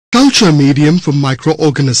Culture medium for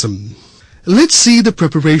microorganism. Let's see the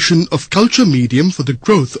preparation of culture medium for the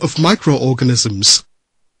growth of microorganisms.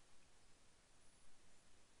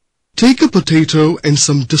 Take a potato and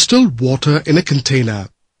some distilled water in a container.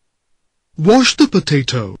 Wash the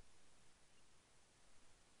potato.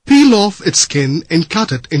 Peel off its skin and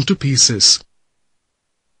cut it into pieces.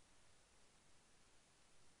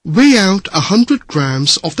 Weigh out 100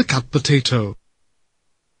 grams of the cut potato.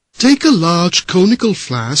 Take a large conical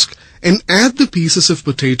flask and add the pieces of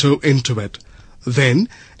potato into it. Then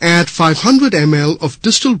add 500 ml of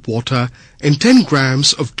distilled water and 10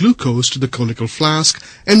 grams of glucose to the conical flask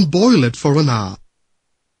and boil it for an hour.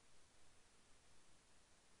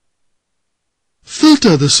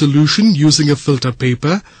 Filter the solution using a filter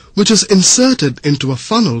paper which is inserted into a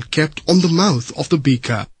funnel kept on the mouth of the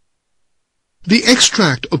beaker. The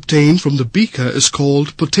extract obtained from the beaker is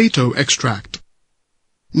called potato extract.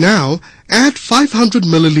 Now add 500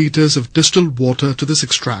 milliliters of distilled water to this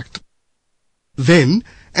extract. Then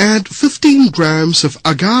add 15 grams of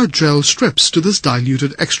agar gel strips to this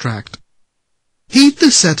diluted extract. Heat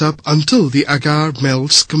the setup until the agar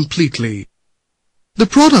melts completely. The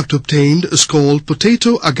product obtained is called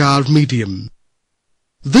potato agar medium.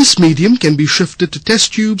 This medium can be shifted to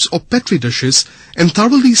test tubes or petri dishes and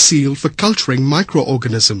thoroughly sealed for culturing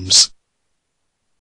microorganisms.